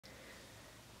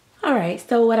All right,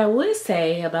 so what I would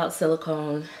say about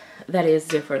silicone that is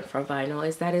different from vinyl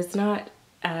is that it's not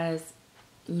as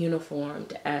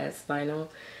uniformed as vinyl.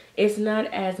 It's not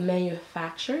as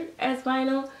manufactured as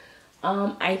vinyl.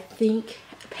 I think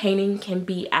painting can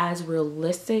be as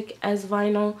realistic as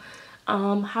vinyl.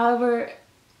 However,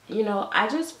 you know, I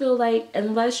just feel like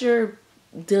unless you're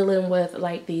dealing with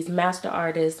like these master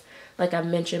artists, like I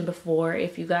mentioned before,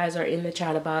 if you guys are in the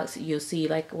Chatterbox, you'll see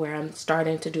like where I'm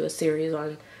starting to do a series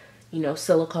on, you know,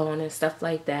 silicone and stuff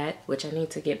like that, which I need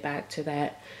to get back to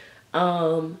that.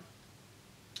 You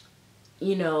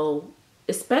know,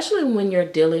 especially when you're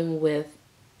dealing with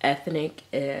ethnic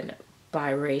and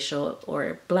biracial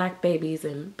or black babies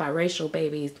and biracial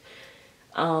babies,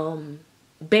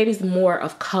 babies more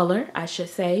of color, I should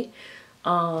say,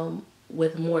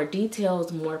 with more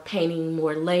details, more painting,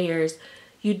 more layers,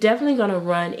 you're definitely going to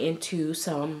run into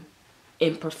some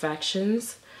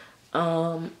imperfections.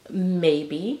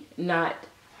 Maybe not,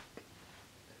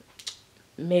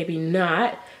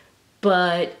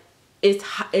 but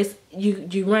it's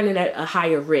you running at a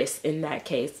higher risk in that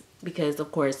case, because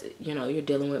of course, you know, you're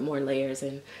dealing with more layers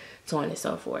and so on and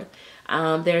so forth.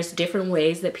 There's different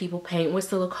ways that people paint with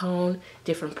silicone,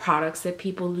 different products that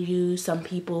people use. Some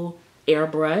people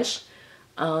airbrush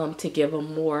to give a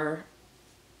more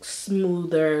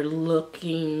smoother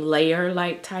looking layer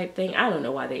like type thing. I don't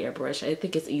know why they airbrush. I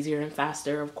think it's easier and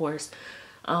faster, of course.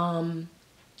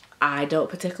 I don't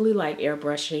particularly like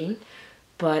airbrushing,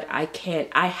 but I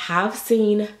have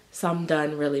seen some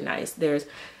done really nice. There's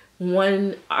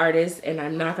one artist, and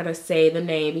I'm not gonna say the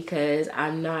name because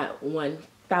I'm not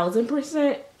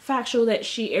 1000% factual that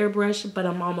she airbrushed, but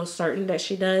I'm almost certain that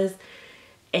she does.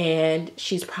 And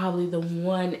she's probably the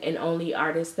one and only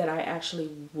artist that I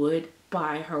actually would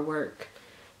buy her work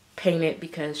painted,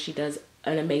 because she does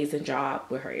an amazing job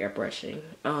with her airbrushing.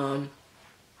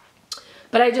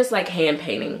 But I just like hand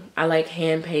painting. I like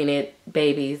hand painted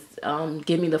babies.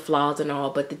 Give me the flaws and all,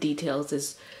 but the details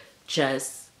is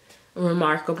just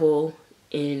remarkable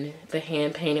in the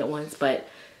hand painted ones.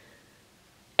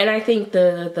 And I think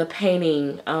the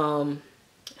painting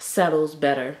settles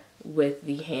better with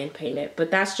the hand painted,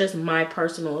 but that's just my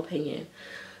personal opinion.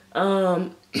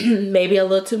 Maybe a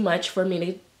little too much for me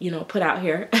to, you know, put out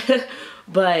here.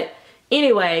 But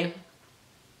anyway,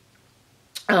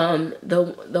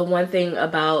 the one thing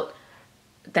about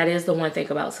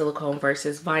silicone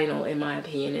versus vinyl, in my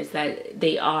opinion, is that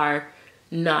they are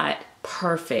not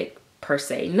perfect per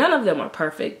se. None of them are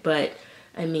perfect, but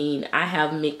I mean, I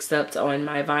have mix-ups on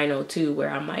my vinyl too, where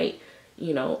I might,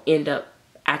 you know, end up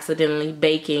accidentally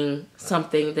baking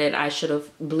something that I should have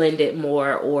blended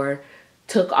more or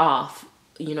took off,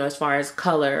 you know, as far as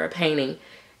color or painting,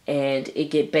 and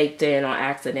it get baked in on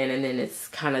accident, and then it's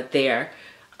kind of there.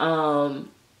 Well,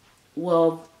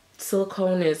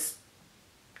 silicone is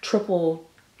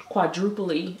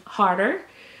quadruply harder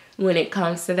when it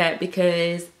comes to that,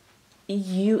 because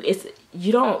it's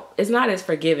not as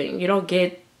forgiving. You don't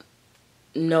get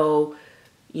no,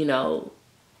 you know,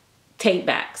 take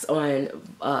backs on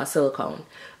silicone.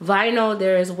 Vinyl,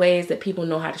 there's ways that people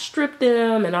know how to strip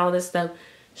them and all this stuff.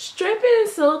 Stripping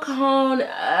silicone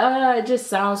just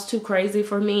sounds too crazy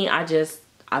for me. I've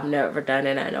never done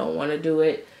it. I don't want to do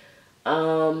it.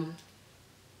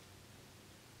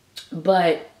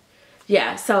 But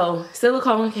yeah, so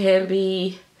silicone can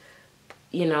be,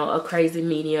 you know, a crazy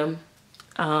medium.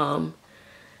 I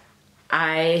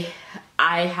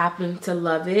happen to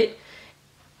love it,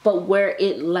 but where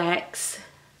it lacks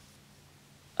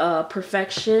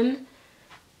perfection,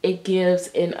 it gives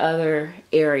in other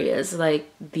areas. Like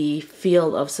the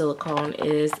feel of silicone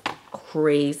is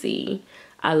crazy.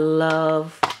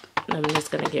 I'm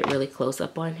just gonna get really close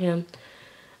up on him.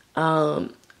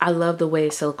 I love the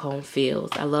way silicone feels.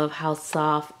 I love how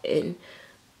soft and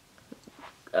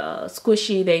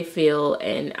squishy they feel,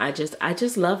 and I just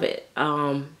love it.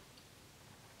 I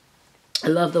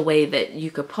love the way that you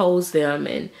could pose them,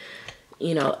 and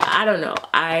you know, I don't know.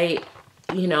 I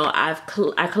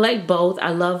collect both. I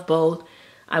love both.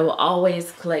 I will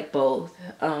always collect both.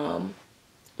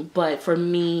 But for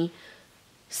me,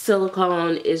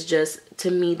 silicone is just, to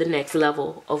me, the next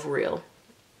level of real.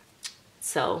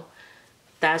 So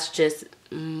that's just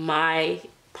my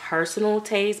personal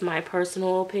taste, my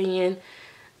personal opinion.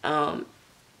 I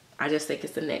just think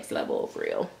it's the next level of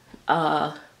real.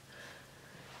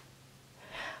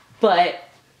 But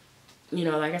you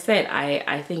know, like I said,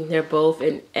 I think they're both,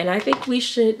 and I think we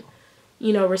should,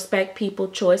 you know, respect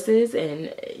people's choices,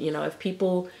 and you know, if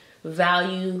people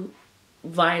value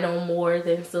vinyl more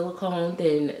than silicone,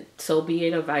 then so be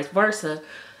it, or vice versa.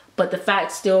 But the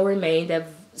fact still remains that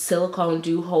silicone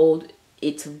do hold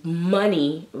its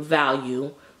money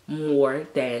value more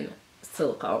than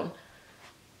silicone.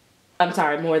 I'm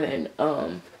sorry, more than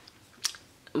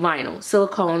vinyl.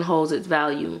 Silicone holds its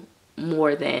value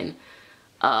more than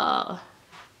vinyl.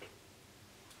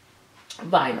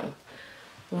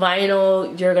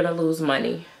 Vinyl, you're gonna lose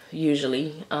money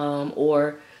usually,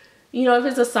 or you know, if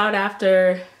it's a sought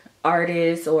after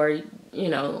artist, or you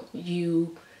know,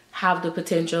 you have the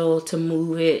potential to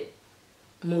move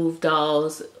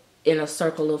dolls in a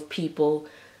circle of people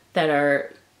that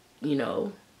are, you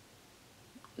know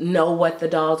what the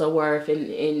dolls are worth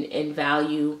and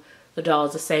value the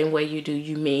dolls the same way you do,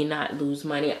 you may not lose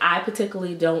money. I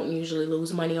particularly don't usually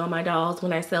lose money on my dolls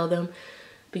when I sell them,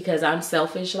 because I'm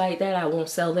selfish like that. I won't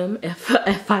sell them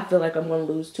if I feel like I'm going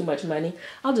to lose too much money.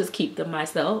 I'll just keep them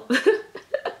myself.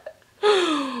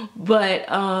 But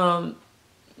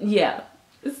yeah,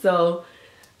 so,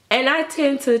 and I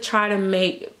tend to try to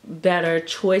make better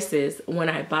choices when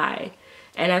I buy.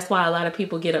 And that's why a lot of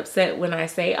people get upset when I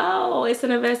say, oh, it's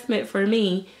an investment for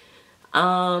me.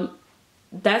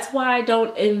 That's why I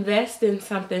don't invest in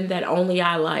something that only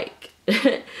I like.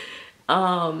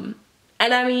 And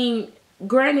I mean,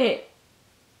 granted,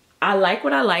 I like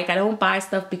what I like. I don't buy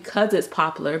stuff because it's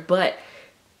popular, but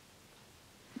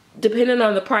depending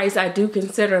on the price, I do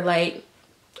consider, like,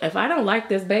 if I don't like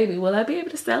this baby, will I be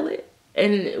able to sell it?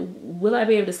 And will I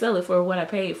be able to sell it for what I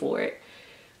paid for it?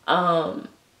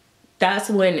 That's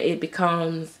when it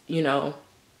becomes, you know,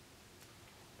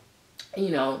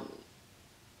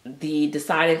 the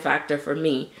deciding factor for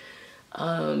me.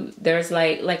 There's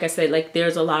like I said, like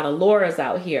there's a lot of Lauras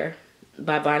out here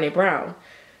by Bonnie Brown.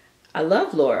 I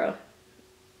love Laura.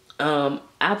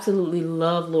 Absolutely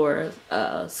love Laura's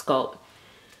sculpt.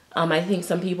 I think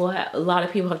a lot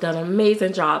of people have done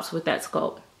amazing jobs with that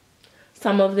sculpt.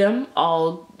 Some of them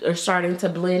all are starting to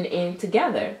blend in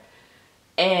together.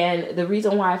 And the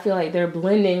reason why I feel like they're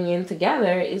blending in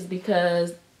together is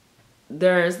because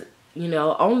there's, you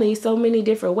know, only so many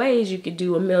different ways you could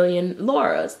do a million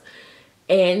Lauras.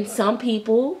 And some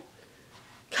people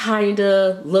kind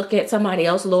of look at somebody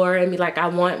else's Laura and be like, I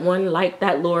want one like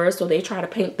that Laura. So they try to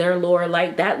paint their Laura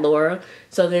like that Laura.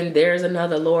 So then there's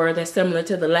another Laura that's similar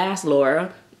to the last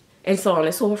Laura, and so on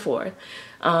and so forth.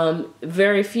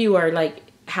 Very few are like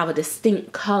have a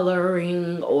distinct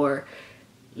coloring, or,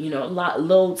 you know,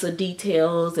 loads of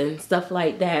details and stuff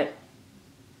like that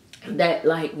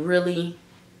like really,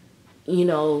 you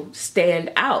know,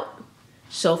 stand out.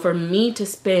 So for me to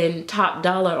spend top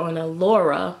dollar on a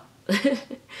Laura,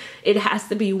 it has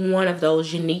to be one of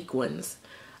those unique ones.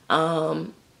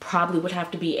 Probably would have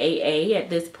to be AA at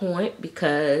this point,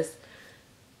 because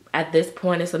at this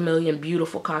point it's a million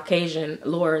beautiful Caucasian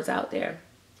Lauras out there.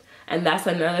 And that's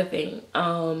another thing.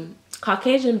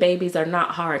 Caucasian babies are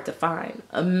not hard to find.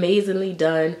 Amazingly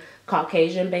done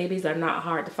Caucasian babies are not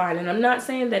hard to find. And I'm not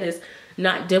saying that it's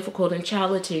not difficult and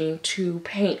challenging to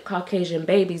paint Caucasian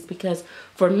babies, because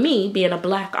for me, being a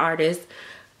black artist,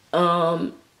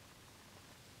 I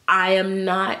am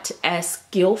not as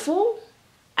skillful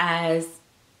as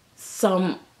a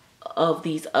lot of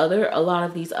these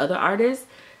other artists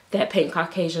that paint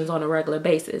Caucasians on a regular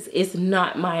basis. It's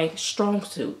not my strong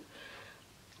suit.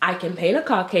 I can paint a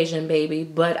Caucasian baby,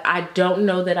 but I don't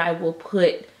know that I will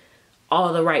put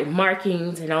all the right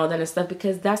markings and all that stuff,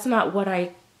 because that's not what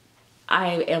I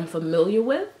am familiar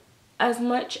with as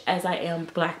much as I am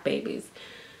black babies.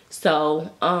 So,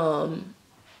 I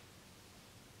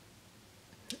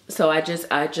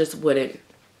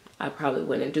probably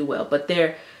wouldn't do well. But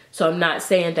so I'm not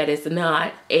saying that it's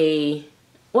not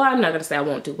well, I'm not going to say I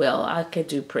won't do well. I could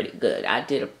do pretty good. I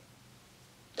did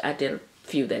a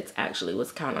few that actually was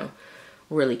kind of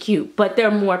really cute. But they're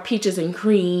more peaches and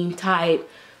cream type,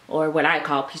 or what I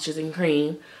call peaches and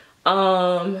cream.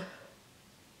 But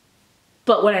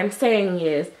what I'm saying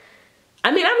is,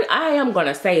 I mean, I am going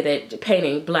to say that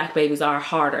painting black babies are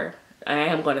harder. I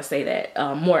am going to say that.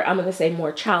 I'm going to say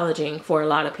more challenging for a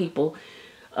lot of people,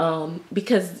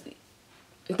 because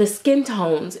the skin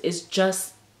tones is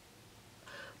just,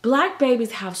 black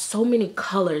babies have so many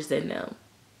colors in them.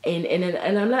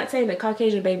 And I'm not saying that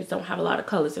Caucasian babies don't have a lot of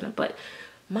colors in them, but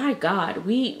my God,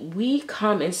 we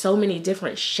come in so many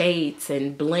different shades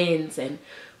and blends, and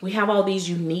we have all these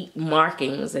unique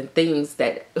markings and things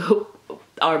that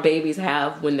our babies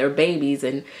have when they're babies,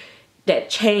 and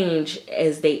that change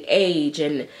as they age.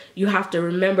 And you have to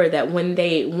remember that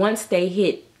once they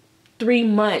hit 3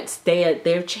 months,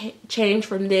 they're changed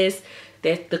from this,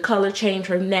 that the color change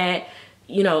from that.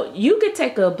 You know, you could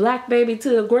take a black baby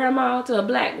to a grandma, to a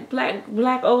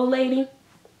black old lady,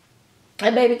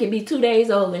 That baby can be 2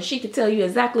 days old and she can tell you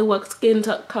exactly what skin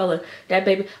color that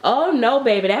baby. Oh no,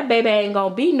 baby, that baby ain't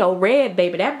gonna be no red,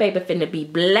 baby. That baby finna be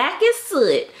black as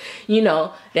soot. You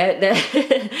know, that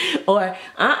or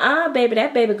baby,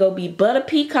 that baby gonna be butter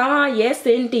pecan. Yes,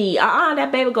 indeed.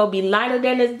 That baby gonna be lighter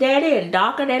than his daddy and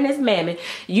darker than his mammy.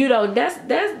 You know,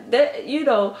 that. You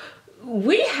know,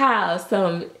 we have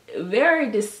some very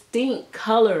distinct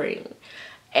coloring.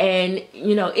 And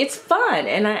you know, it's fun.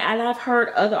 And I've heard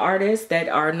other artists that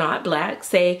are not black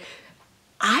say,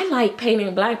 I like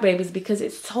painting black babies because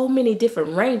it's so many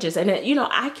different ranges. And you know,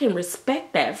 I can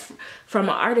respect that from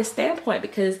an artist standpoint,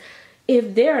 because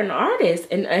if they're an artist,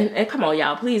 and come on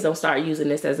y'all, please don't start using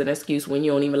this as an excuse when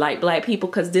you don't even like black people,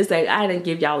 because this ain't, I didn't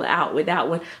give y'all out with that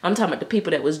one. I'm talking about the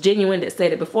people that was genuine, that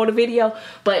said it before the video.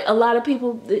 But a lot of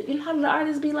people, you know, how the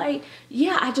artists be like,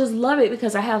 yeah, I just love it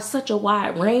because I have such a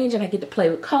wide range and I get to play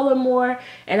with color more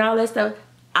and all that stuff.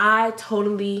 I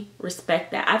totally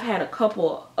respect that. I've had a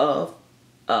couple of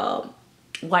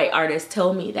white artists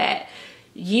tell me that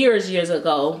years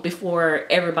ago, before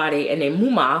everybody and their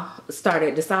mama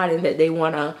started deciding that they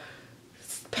want to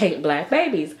paint black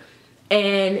babies.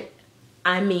 And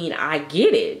I mean, I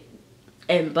get it.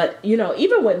 But you know,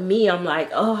 even with me, I'm like,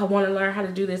 oh, I want to learn how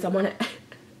to do this. I want to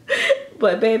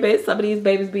but baby, some of these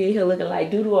babies being here looking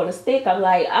like doodle on a stick. I'm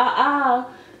like,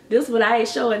 this one I ain't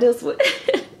showing this one.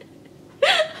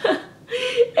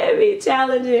 It be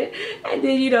challenging. And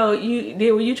then, you know,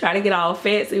 then when you try to get all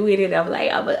fancy with it, I'm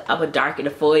like, I'm a darken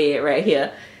the forehead right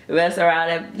here, mess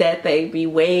around, that thing be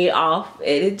way off, and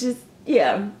it just,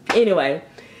 yeah. Anyway,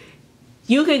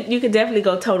 you could definitely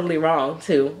go totally wrong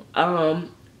too.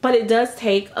 But it does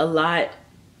take a lot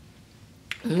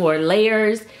more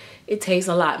layers. It takes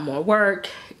a lot more work.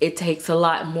 It takes a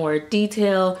lot more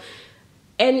detail.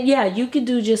 And yeah, you could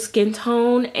do just skin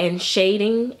tone and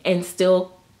shading and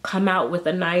still come out with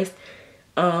a nice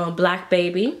black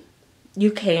baby.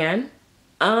 You can.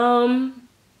 But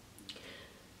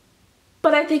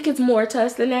I think it's more to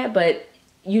us than that. But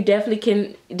you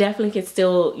definitely can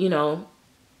still, you know,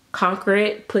 conquer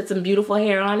it, put some beautiful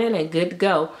hair on it, and good to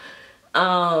go.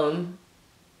 For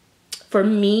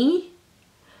me,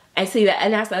 I see that,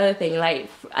 and that's the other thing. Like,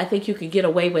 I think you could get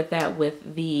away with that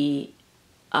with the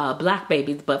black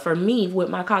babies, but for me, with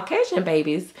my Caucasian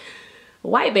babies,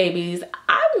 white babies,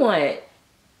 I want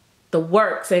the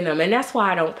works in them, and that's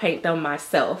why I don't paint them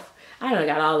myself. I don't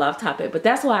got all off topic, but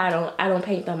that's why I don't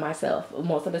paint them myself.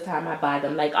 Most of the time I buy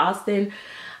them. Like Austin,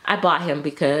 I bought him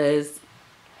because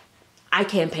I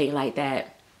can't paint like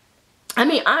that. I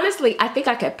mean, honestly, I think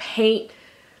I could paint.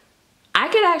 I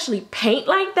could actually paint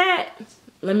like that.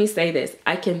 Let me say this.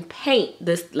 I can paint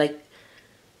this, like,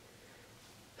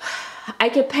 I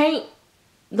could paint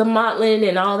the modeling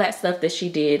and all that stuff that she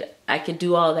did. I could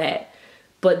do all that.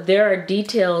 But there are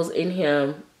details in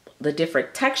him, the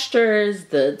different textures,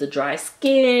 the dry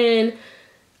skin.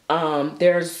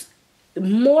 There's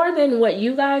more than what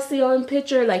you guys see on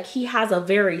picture. Like, he has a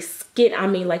very skin, I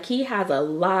mean, like, he has a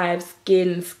live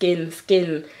skin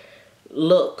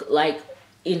look, like,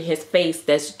 in his face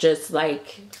that's just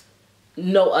like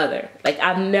no other. Like,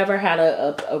 I've never had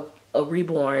a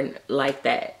reborn like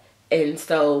that. And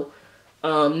so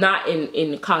not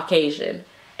in Caucasian.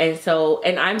 And so,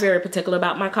 and I'm very particular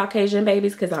about my Caucasian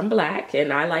babies because I'm black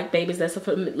and I like babies that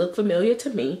look familiar to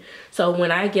me. So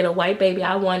when I get a white baby,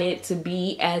 I want it to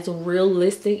be as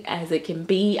realistic as it can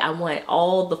be. I want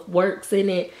all the works in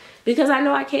it because I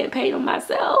know I can't paint them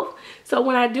myself. So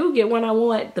when I do get one, I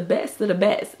want the best of the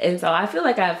best. And so I feel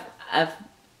like I've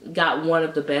got one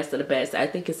of the best of the best. I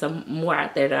think it's some more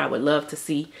out there that I would love to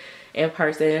see in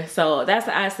person. So that's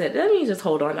why I said, let me just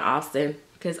hold on to Austin.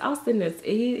 Because Austin is,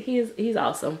 he's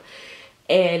awesome.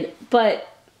 But,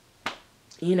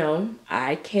 you know,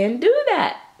 I can do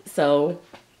that. So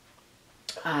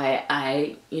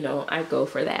I go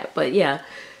for that. But yeah,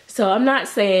 so I'm not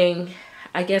saying,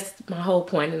 I guess my whole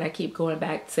point, and I keep going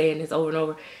back saying this over and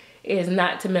over, is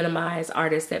not to minimize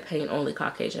artists that paint only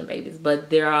Caucasian babies. But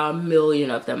there are a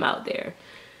million of them out there.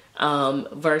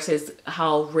 Versus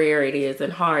how rare it is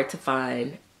and hard to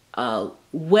find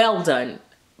well done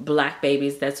black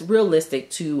babies that's realistic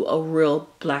to a real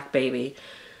black baby,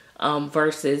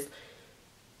 versus,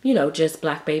 you know, just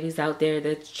black babies out there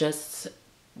that's just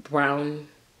brown,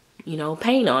 you know,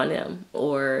 paint on them,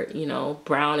 or, you know,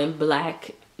 brown and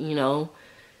black, you know,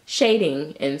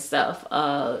 shading and stuff.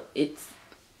 It's,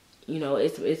 you know,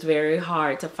 it's very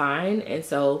hard to find. And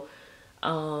so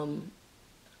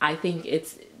I think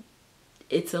it's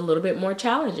a little bit more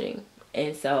challenging.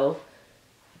 And so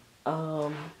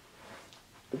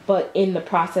but in the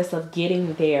process of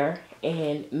getting there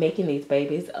in making these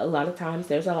babies. A lot of times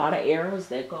there's a lot of errors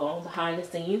that go on behind the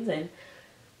scenes, and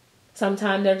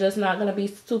sometimes they're just not going to be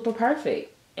super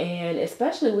perfect. And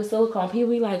especially with silicone,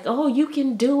 people be like, oh, you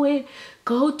can do it.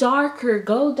 Go darker,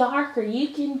 go darker. You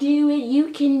can do it.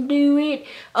 You can do it.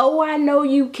 Oh, I know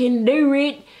you can do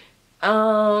it.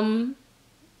 And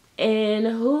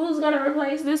who's going to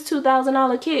replace this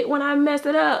 $2,000 kit when I mess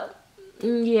it up?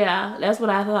 Yeah, that's what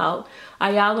I thought.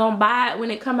 Are y'all going to buy it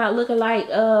when it come out looking like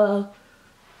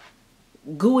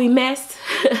gooey mess?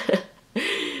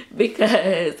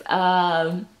 Because,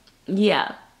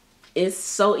 yeah, it's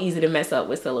so easy to mess up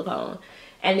with silicone.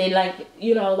 And then, like,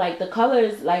 you know, like the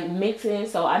colors, like mixing.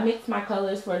 So I mix my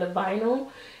colors for the vinyl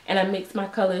and I mix my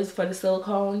colors for the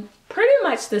silicone. Pretty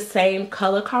much the same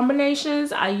color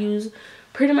combinations. I use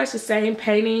pretty much the same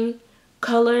painting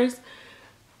colors.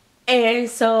 And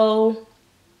so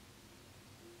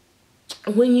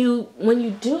when you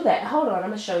do that, hold on, I'm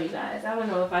gonna show you guys. I don't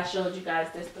know if I showed you guys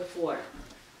this before.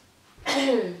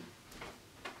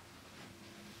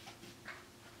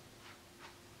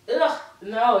 Ugh,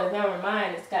 no, never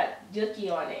mind. It's got yucky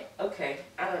on it. Okay,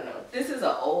 I don't know. This is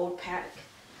an old pack,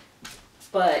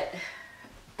 but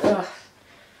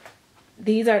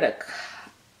these are the.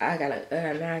 I gotta.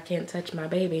 Now I can't touch my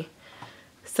baby.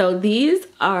 So these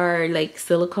are like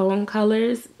silicone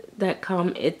colors that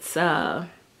come. It's a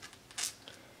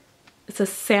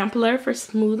sampler for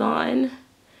smooth on.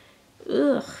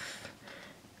 Ugh.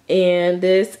 And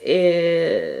this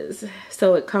is,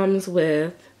 so it comes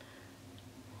with.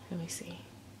 Let me see.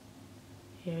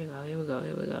 Here we go, here we go,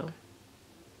 here we go.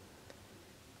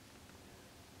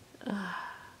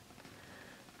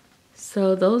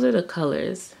 So those are the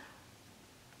colors.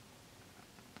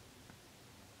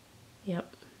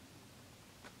 Yep.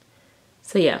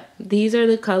 So yeah, these are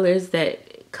the colors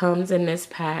that comes in this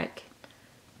pack.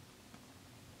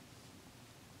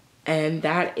 And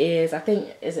that is, I think,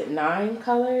 is it 9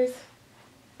 colors?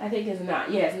 I think it's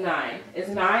 9. Yeah, it's 9. It's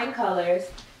 9 colors.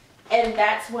 And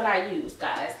that's what I use,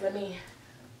 guys. Let me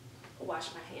wash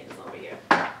my hands over here.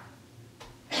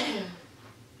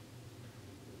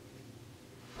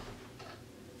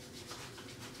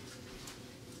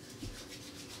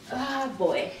 Oh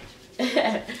boy.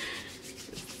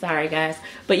 Sorry guys.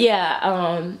 But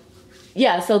yeah,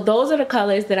 yeah, so those are the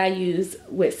colors that I use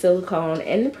with silicone,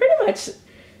 and pretty much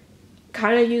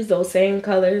kind of use those same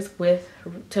colors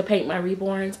to paint my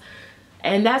reborns.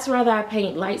 And that's whether I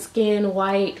paint light skin,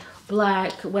 white,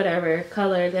 black, whatever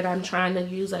color that I'm trying to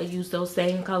use. I use those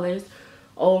same colors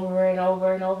over and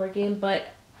over and over again, but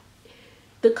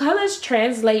the colors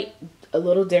translate a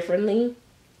little differently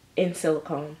in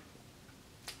silicone.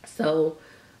 So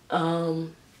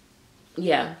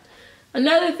yeah,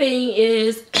 another thing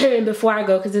is, before I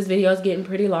go, because this video is getting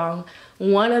pretty long,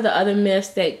 one of the other myths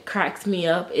that cracks me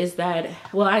up is that,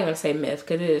 well, I ain't gonna say myth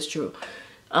because it is true,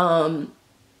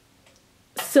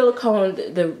 silicone,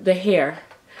 the hair.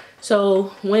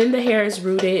 So when the hair is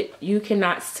rooted, you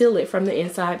cannot seal it from the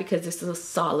inside because this is a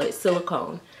solid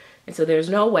silicone. And so there's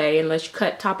no way, unless you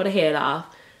cut top of the head off,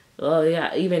 well,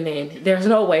 yeah, even then, there's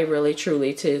no way really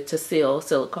truly to seal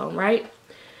silicone, right?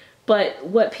 But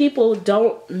what people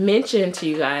don't mention to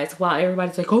you guys, while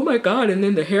everybody's like, oh my God, and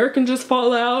then the hair can just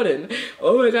fall out, and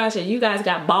oh my gosh, and you guys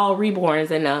got bald reborns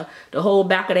and the whole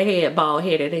back of the head bald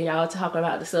headed, and y'all talking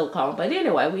about the silicone. But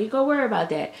anyway, we ain't gonna worry about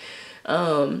that.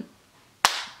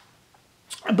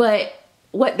 But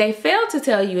what they fail to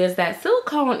tell you is that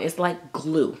silicone is like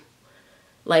glue.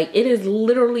 Like, it is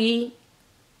literally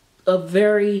a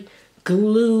very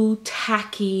glue,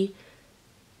 tacky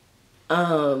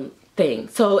thing.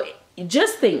 So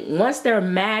just think, once they're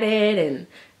matted and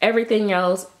everything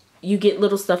else, you get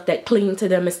little stuff that cling to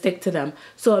them and stick to them.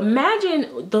 So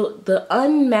imagine the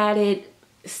unmatted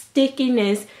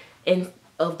stickiness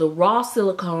of the raw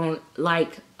silicone,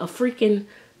 like a freaking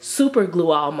super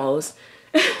glue almost.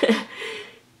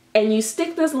 And you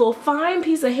stick this little fine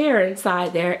piece of hair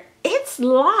inside there. It's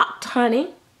locked,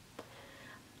 honey.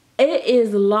 It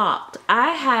is locked. I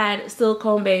had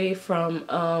silicone baby from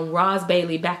Roz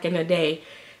Bailey back in the day,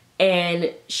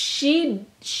 and she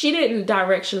didn't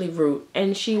directionally root,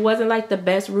 and she wasn't like the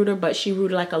best rooter, but she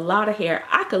rooted like a lot of hair.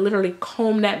 I could literally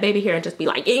comb that baby hair and just be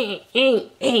like, ink,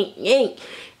 ink, ink, ink,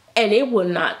 and it would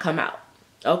not come out.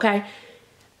 Okay,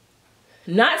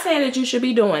 not saying that you should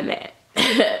be doing that.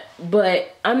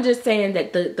 But I'm just saying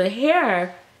that the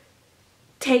hair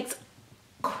takes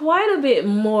quite a bit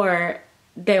more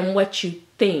than what you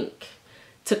think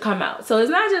to come out. So it's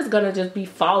not just gonna just be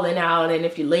falling out, and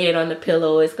if you lay it on the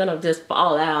pillow, it's gonna just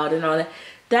fall out and all that.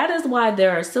 That is why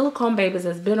there are silicone babies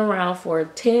that's been around for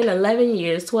 10, 11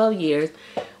 years, 12 years,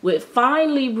 with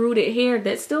finely rooted hair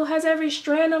that still has every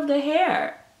strand of the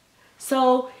hair.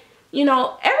 So, you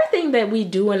know, everything that we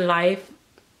do in life,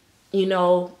 you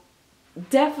know,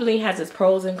 definitely has its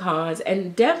pros and cons,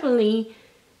 and definitely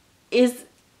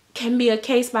can be a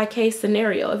case-by-case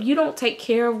scenario. If you don't take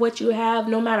care of what you have,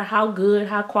 no matter how good,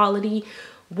 how quality,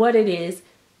 what it is,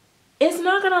 it's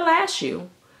not gonna last you.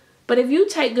 But if you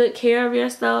take good care of your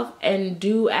stuff and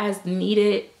do as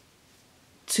needed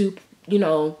to, you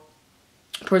know,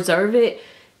 preserve it,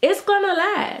 it's gonna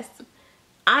last.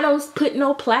 I don't put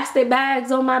no plastic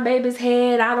bags on my baby's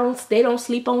head. They don't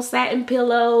sleep on satin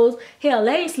pillows. Hell,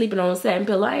 they ain't sleeping on a satin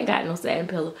pillow. I ain't got no satin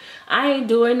pillow. I ain't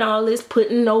doing all this,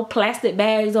 putting no plastic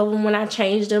bags over them when I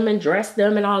change them and dress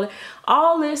them and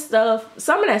all this stuff.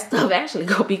 Some of that stuff actually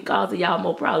gonna be causing y'all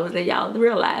more problems than y'all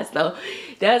realize, though.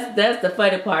 That's the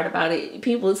funny part about it.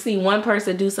 People see one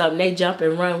person do something, they jump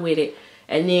and run with it.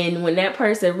 And then when that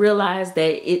person realized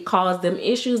that it caused them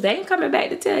issues, they ain't coming back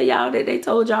to tell y'all that they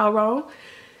told y'all wrong.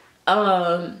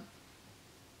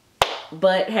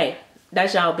 But hey,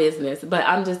 that's y'all business. But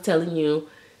I'm just telling you,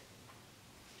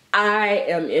 I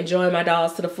am enjoying my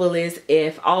dolls to the fullest.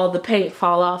 If all the paint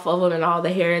fall off of them and all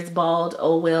the hair is bald,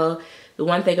 oh well. The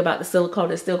one thing about the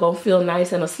silicone is still gonna feel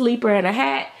nice in a sleeper and a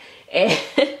hat, and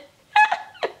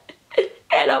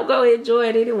and I'm gonna enjoy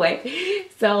it anyway.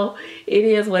 So it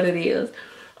is what it is.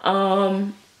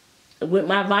 With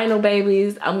my vinyl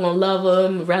babies, I'm gonna love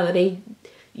them, rather they,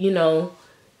 you know,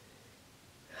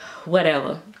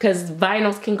 whatever, because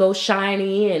vinyls can go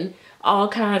shiny and all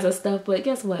kinds of stuff, but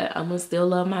guess what, I'm gonna still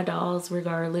love my dolls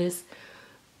regardless.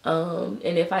 And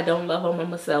if I don't love them,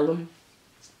 I'm gonna sell them.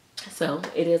 So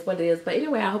it is what it is. But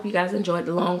anyway, I hope you guys enjoyed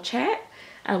the long chat.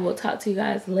 I will talk to you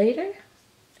guys later,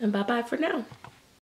 and bye bye for now.